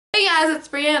guys, it's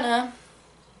Brianna.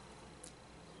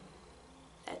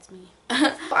 That's me.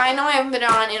 I know I haven't been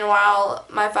on in a while.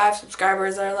 My 5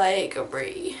 subscribers are like,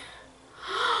 Bri,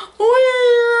 where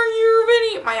are you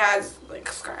video? My eyes like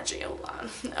scratching. Hold on.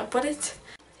 But it's...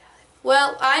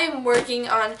 Well, I am working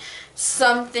on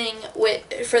something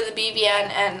for the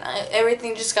BBN, and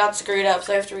everything just got screwed up,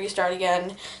 so I have to restart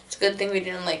again. It's a good thing we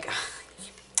didn't, like,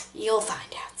 you'll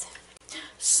find out.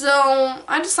 So,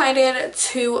 I decided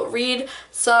to read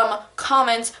some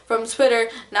comments from Twitter.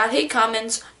 Not hate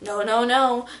comments. No, no,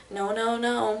 no. No, no,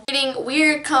 no. Reading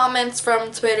weird comments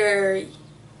from Twitter.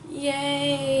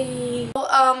 Yay. Well,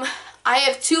 I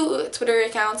have 2 Twitter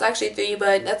accounts. Actually 3,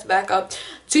 but that's backup.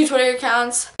 2 Twitter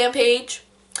accounts. Fan page.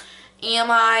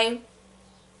 AMI.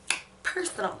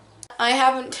 Personal. I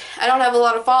don't have a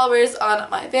lot of followers on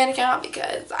my fan account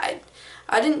because I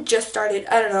didn't just start it.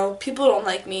 I don't know. People don't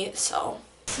like me, so...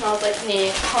 Smells like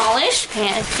nail polish.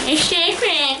 This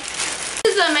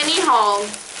is a mini haul.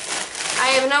 I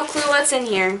have no clue what's in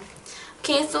here.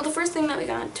 Okay, so the first thing that we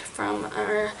got from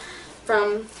I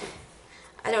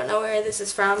don't know where this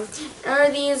is from, are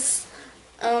these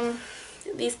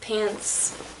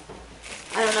pants.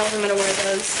 I don't know if I'm gonna wear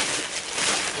those.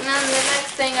 And then the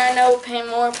next thing I know,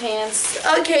 more pants.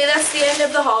 Okay, that's the end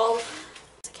of the haul.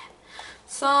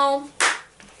 So,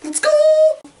 let's go!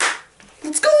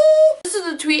 Let's go! This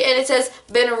is a tweet and it says,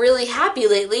 been really happy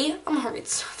lately. I'm gonna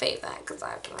say that because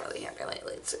I've been really happy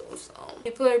lately too. So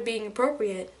people are being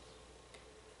appropriate.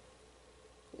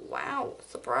 Wow.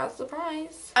 Surprise,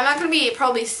 surprise. I'm not gonna be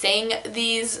probably saying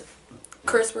these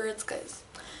curse words because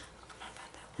I'm not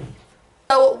about that life.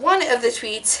 So one of the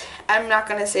tweets, I'm not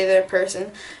gonna say their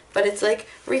person, but it's like,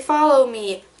 refollow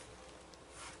me.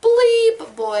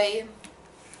 Bleep boy.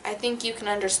 I think you can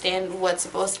understand what's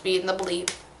supposed to be in the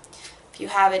bleep. If you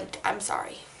haven't, I'm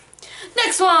sorry.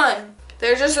 Next one!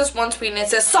 There's just this one tweet and it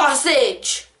says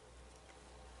sausage!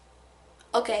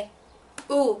 Okay.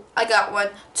 Ooh, I got one.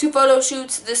 2 photo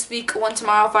shoots this week, 1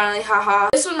 tomorrow, finally, haha.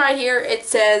 This one right here, it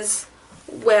says,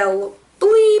 well,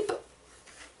 bleep.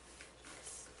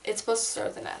 It's supposed to start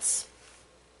with an S.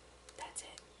 That's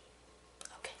it.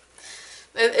 Okay.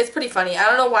 It's pretty funny. I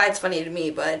don't know why it's funny to me,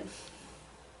 but...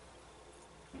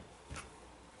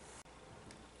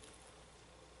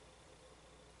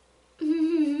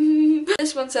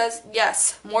 This one says,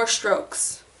 yes, more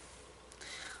strokes.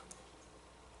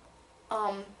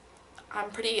 I'm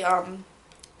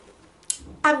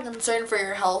concerned for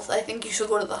your health. I think you should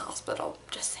go to the hospital.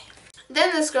 Just saying.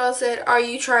 Then this girl said, are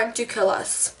you trying to kill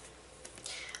us?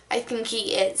 I think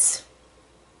he is.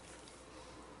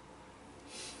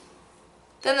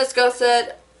 Then this girl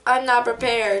said, I'm not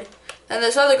prepared. Then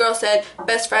this other girl said,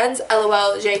 best friends,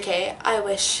 LOL, JK. I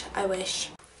wish, I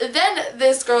wish. Then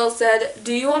this girl said,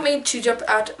 do you want me to jump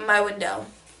out my window?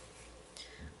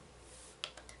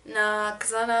 Nah,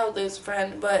 because then I would lose a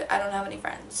friend, but I don't have any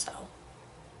friends, so.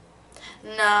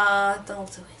 Nah,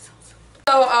 don't do it.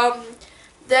 So,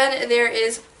 then there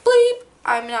is bleep,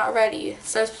 I'm not ready.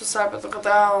 So it's supposed to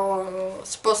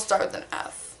start with an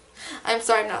F. I'm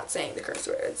sorry I'm not saying the curse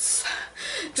words.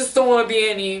 Just don't want to be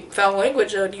any foul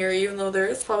language on here, even though there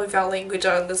is probably foul language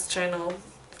on this channel.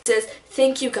 It says,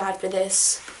 thank you God for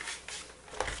this.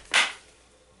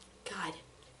 God,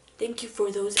 thank you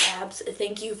for those abs.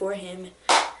 Thank you for him.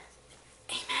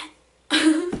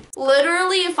 Amen.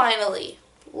 Literally, finally.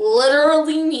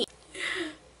 Literally me.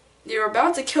 You're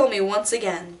about to kill me once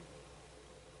again.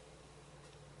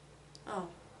 Oh.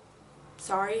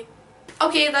 Sorry.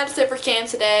 Okay, that's it for camp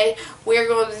today. We're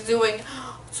going to be doing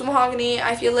some mahogany.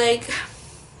 I feel like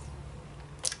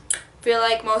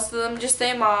most of them just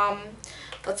say mom.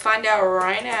 Let's find out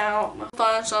right now.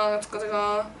 Fun song. It's gonna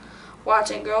go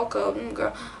watching girl code,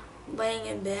 girl laying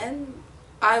in bed.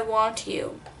 I want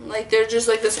you. Like they're just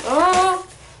like this. Oh,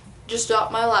 just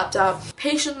dropped my laptop.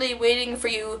 Patiently waiting for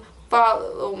you.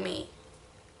 Follow me.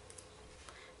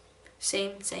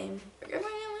 Same.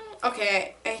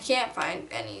 Okay, I can't find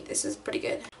any. This is pretty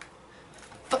good.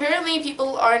 Apparently,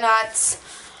 people are not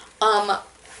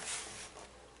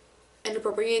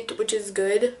inappropriate, which is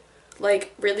good.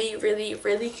 Like really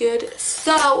good.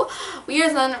 So we are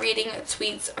done reading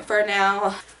tweets for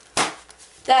now.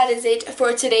 That is it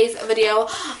for today's video.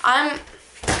 I'm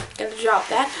gonna drop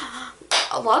that.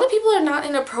 A lot of people are not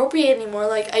inappropriate anymore.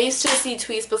 Like I used to see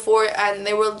tweets before and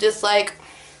they were just like,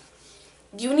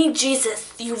 you need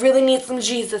Jesus. You really need some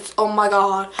Jesus. Oh my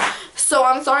God. So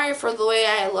I'm sorry for the way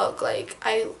I look. Like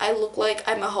I look like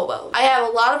I'm a hobo. I have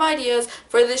a lot of ideas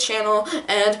for this channel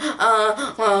and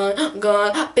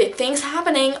God, big things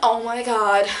happening. Oh my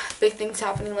God. Big things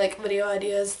happening, like video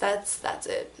ideas. That's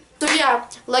it. So yeah,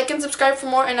 like and subscribe for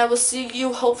more, and I will see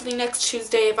you hopefully next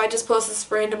Tuesday. If I just post this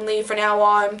randomly from now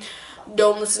on,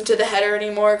 don't listen to the header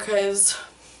anymore because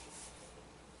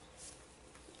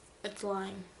it's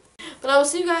lying. But I will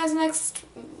see you guys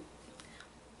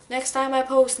next time I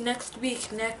post, next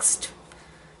week, next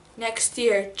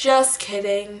year. Just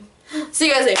kidding. See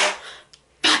you guys later.